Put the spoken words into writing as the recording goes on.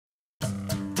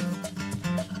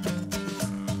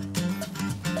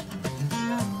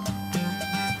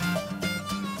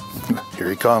Here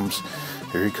he comes.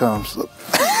 Here he comes. Look.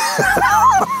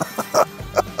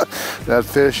 That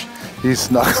fish, he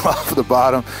snuck off the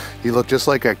bottom. He looked just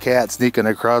like a cat sneaking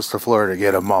across the floor to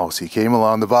get a mouse. He came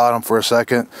along the bottom for a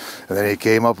second, and then he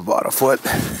came up about a foot.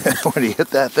 When he hit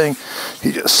that thing,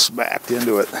 he just smacked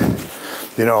into it.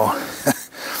 You know,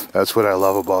 that's what I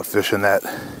love about fishing that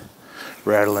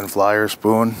Rattlin Flyer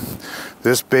Spoon.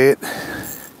 This bait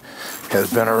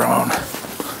has been around.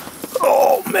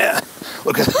 Oh man,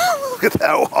 look at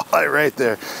that walleye right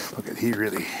there. Look at, he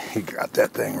got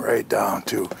that thing right down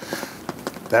too.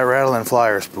 That Rattlin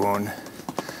Flyer Spoon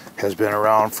has been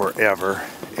around forever,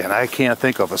 and I can't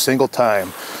think of a single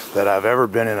time that I've ever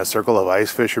been in a circle of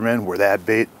ice fishermen where that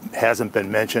bait hasn't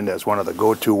been mentioned as one of the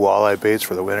go-to walleye baits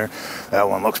for the winter. That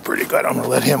one looks pretty good. I'm gonna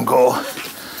let him go.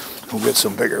 We'll get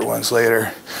some bigger ones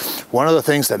later. One of the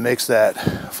things that makes that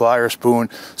Flyer Spoon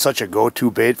such a go-to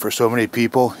bait for so many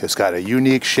people, it's got a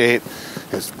unique shape.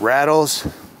 It rattles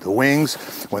the wings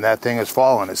when that thing is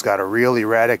falling. It's got a real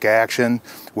erratic action.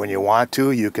 When you want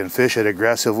to, you can fish it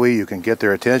aggressively. You can get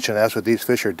their attention. That's what these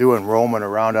fish are doing, roaming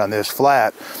around on this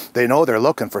flat. They know they're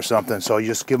looking for something, so you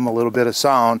just give them a little bit of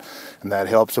sound, and that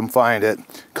helps them find it.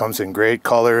 Comes in great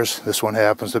colors. This one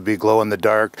happens to be glow in the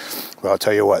dark. But I'll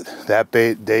tell you what, that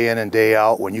bait, day in and day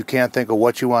out, when you can't think of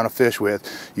what you want to fish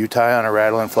with, you tie on a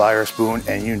Rattlin Flyer Spoon,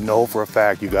 and you know for a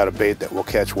fact you got a bait that will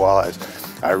catch walleyes.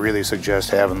 I really suggest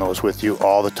having those with you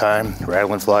all the time.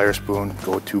 Rattlin Flyer Spoon,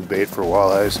 go-to bait for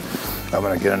walleyes. I'm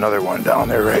gonna get another one down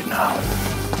there right now.